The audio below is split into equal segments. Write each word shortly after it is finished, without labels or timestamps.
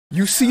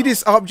You see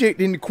this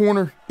object in the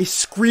corner? It's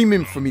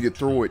screaming for me to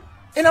throw it.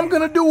 And I'm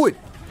gonna do it.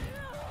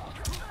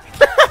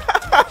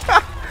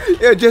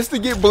 Yeah, just to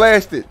get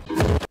blasted.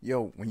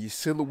 Yo, when you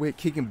silhouette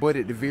kicking butt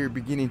at the very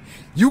beginning,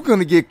 you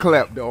gonna get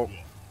clapped, dog.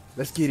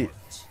 Let's get it.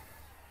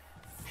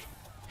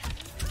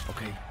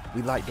 Okay,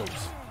 we like those.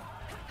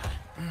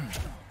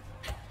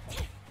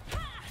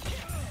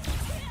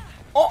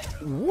 Oh,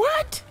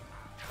 what?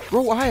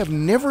 Bro, I have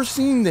never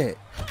seen that.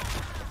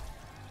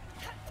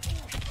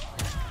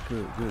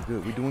 Good, good,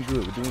 good. We're doing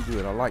good. We're doing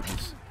good. I like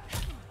this.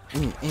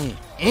 Let's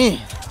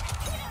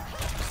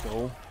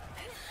go.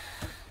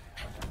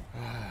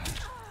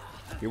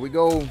 Here we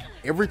go.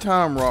 Every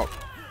time, Rock.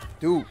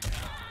 Dude,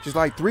 just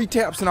like 3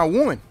 taps and I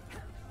won.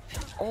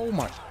 Oh,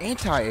 my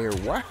anti-air.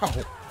 Wow.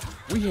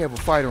 We have a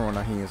fighter on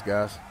our hands,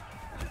 guys.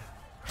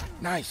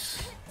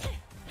 Nice.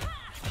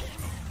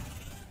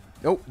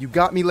 Nope, you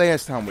got me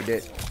last time with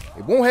that.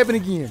 It won't happen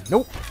again.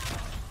 Nope.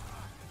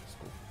 Let's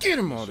go get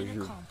him out of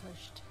here.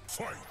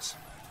 Fight.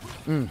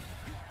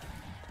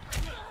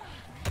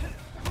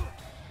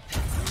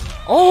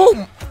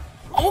 Oh,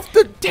 off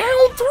the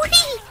down 3.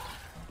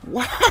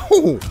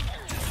 Wow.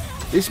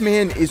 This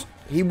man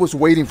he was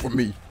waiting for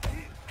me.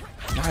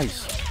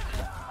 Nice.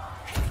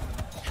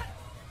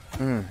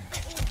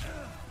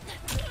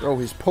 Bro,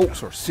 his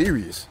pokes are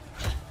serious.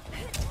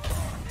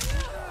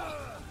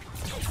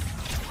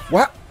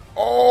 What?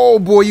 Oh,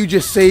 boy, you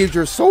just saved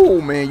your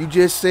soul, man. You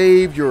just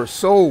saved your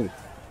soul.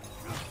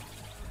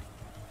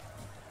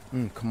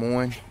 Come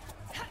on.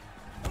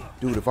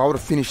 Dude, if I would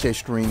have finished that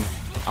string,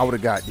 I would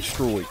have got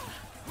destroyed.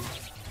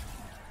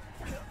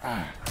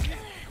 Come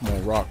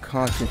on, Rock.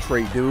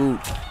 Concentrate, dude.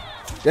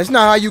 That's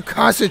not how you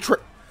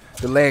concentrate.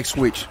 The lag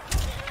switch.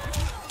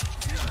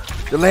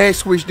 The lag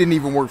switch didn't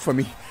even work for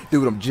me.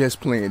 Dude, I'm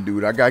just playing,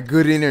 dude. I got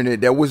good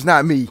internet. That was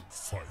not me.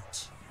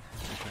 Fight.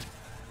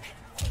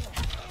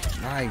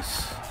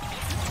 Nice.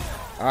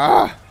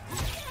 Wow.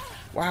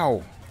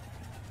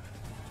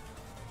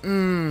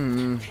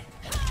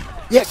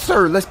 Yes,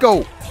 sir. Let's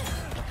go.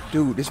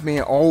 Dude, this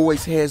man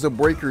always has a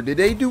breaker. Did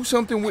they do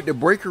something with the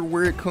breaker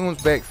where it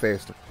comes back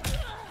faster?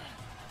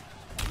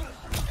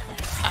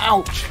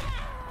 Ouch.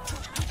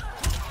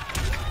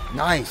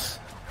 Nice.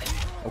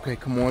 Okay,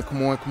 come on,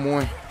 come on, come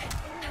on.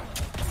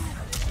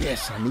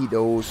 Yes, I need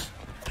those.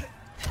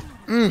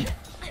 Come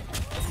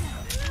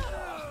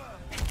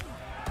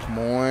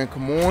on,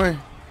 come on.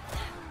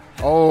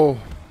 Oh.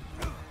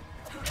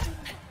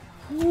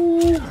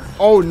 Ooh.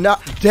 Oh,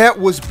 not that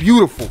was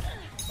beautiful.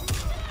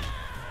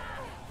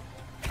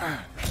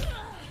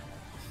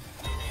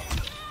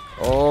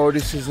 Oh,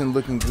 this isn't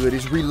looking good.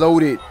 It's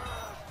reloaded.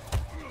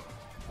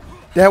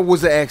 That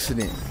was an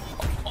accident.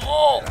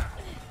 Oh.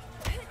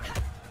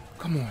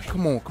 Come on,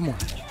 come on, come on.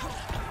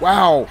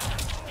 Wow.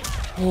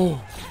 Oh.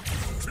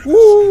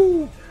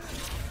 Woo.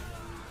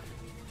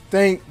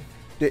 Thank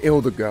the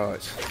elder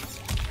gods.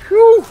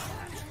 Whew.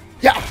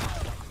 Yeah.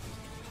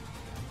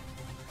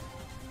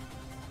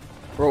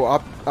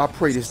 Bro, I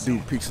pray this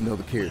dude picks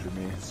another character,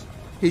 man.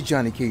 His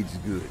Johnny Cage is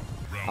good.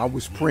 I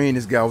was praying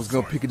this guy was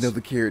gonna pick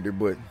another character,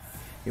 but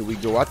here we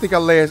go. I think I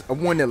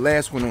won that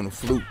last one on a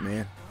fluke,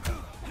 man.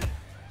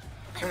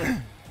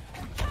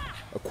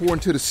 According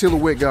to the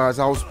silhouette guys,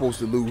 I was supposed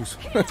to lose.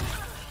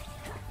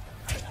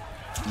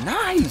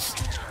 Nice.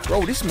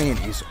 Bro, this man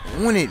is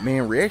on it,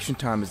 man. Reaction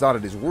time is out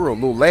of this world.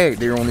 A little lag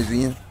there on his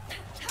end.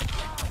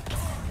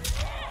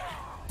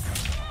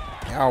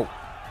 Ow.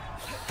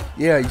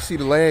 Yeah, you see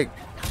the lag?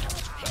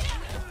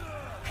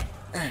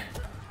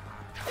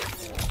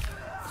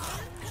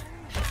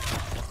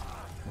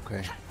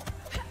 Okay.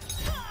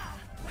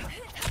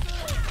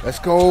 Let's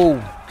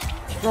go.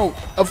 Bro,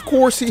 of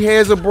course he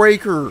has a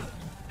breaker.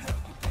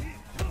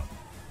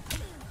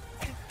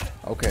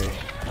 Okay.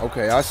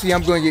 Okay, I see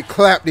I'm going to get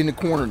clapped in the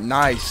corner.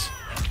 Nice.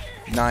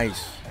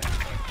 Nice.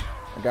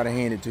 I got to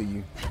hand it to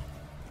you.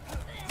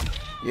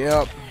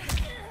 Yep.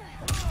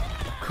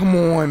 Come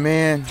on,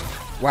 man.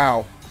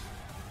 Wow.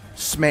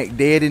 Smack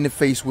dead in the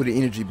face with an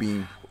energy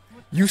beam.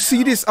 You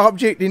see this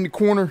object in the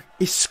corner?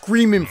 It's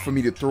screaming for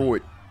me to throw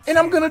it. And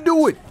I'm going to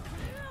do it.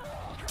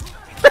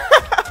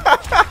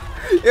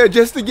 Yeah,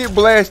 just to get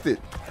blasted.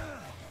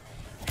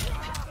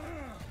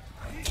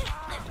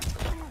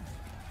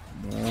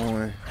 Come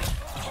on.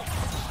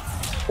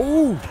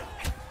 Ooh.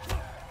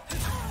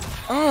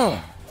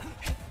 Oh.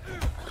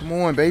 Come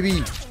on,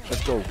 baby.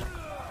 Let's go.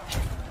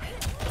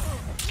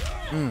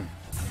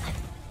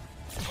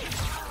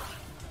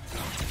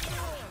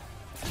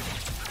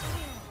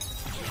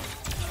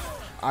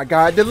 I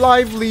got the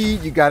life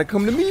lead. You gotta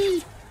come to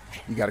me.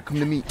 You gotta come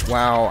to me.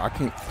 Wow, I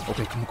can't.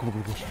 Okay, come on, come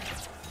on, come on.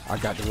 I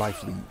got the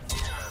life lead.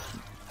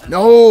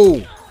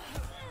 No.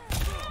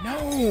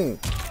 No.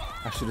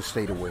 I should have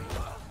stayed away.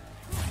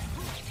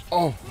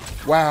 Oh,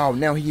 wow.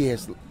 Now he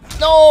has.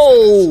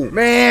 No,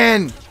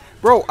 man.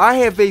 Bro, I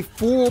have a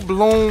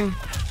full-blown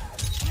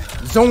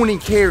zoning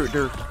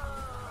character,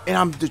 and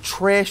I'm the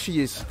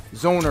trashiest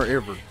zoner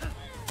ever.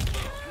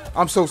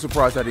 I'm so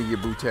surprised I didn't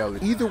get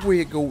brutality. Either way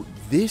it go,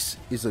 this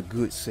is a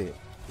good set.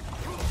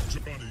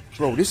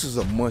 Bro, this is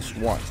a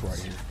must-watch right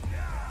here.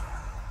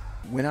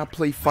 when I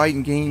play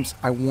fighting games,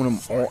 I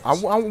want them all. I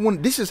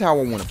want. This is how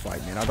I want to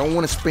fight, man. I don't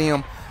want to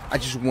spam. I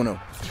just want to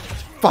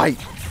fight.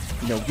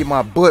 You know, get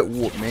my butt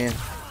whooped, man.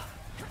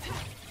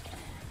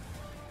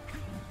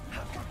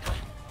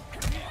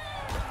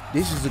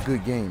 This is a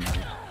good game,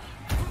 man.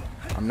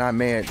 I'm not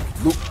mad.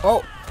 Look,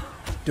 oh,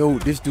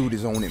 dude, this dude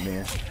is on it,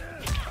 man.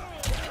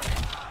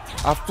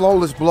 I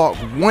flawless blocked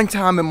one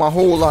time in my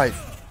whole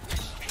life.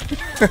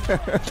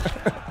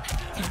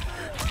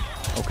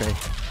 Okay.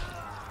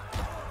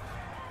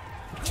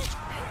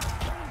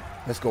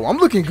 Let's go. I'm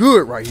looking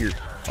good right here.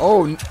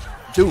 Oh,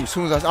 dude, as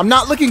soon as I'm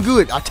not looking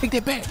good. I take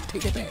that back.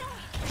 Take that back.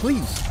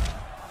 Please.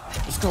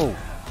 Let's go.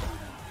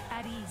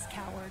 At ease,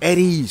 coward. At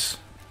ease,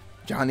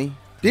 Johnny.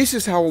 This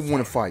is how I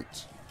want to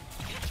fight.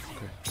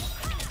 Okay.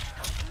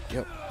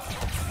 Yep.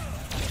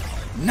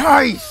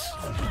 Nice.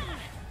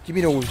 Give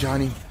me those,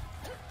 Johnny.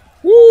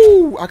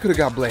 Woo! I could have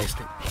got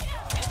blasted.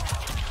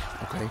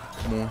 Okay,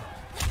 come on.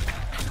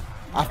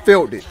 I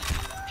felt it.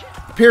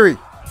 Perry,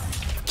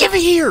 give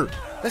it here.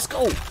 Let's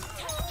go.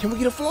 Can we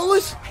get a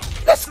flawless?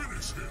 Let's.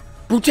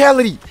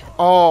 Brutality.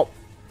 Oh,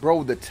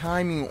 bro, the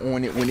timing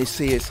on it when it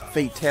says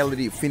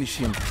fatality, finish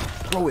him.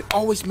 Bro, it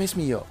always messed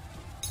me up.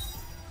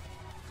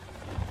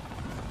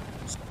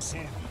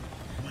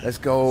 Let's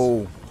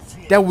go.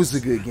 That was a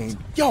good game.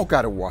 Y'all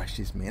gotta watch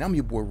this, man. I'm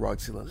your boy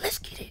Rockzilla. Let's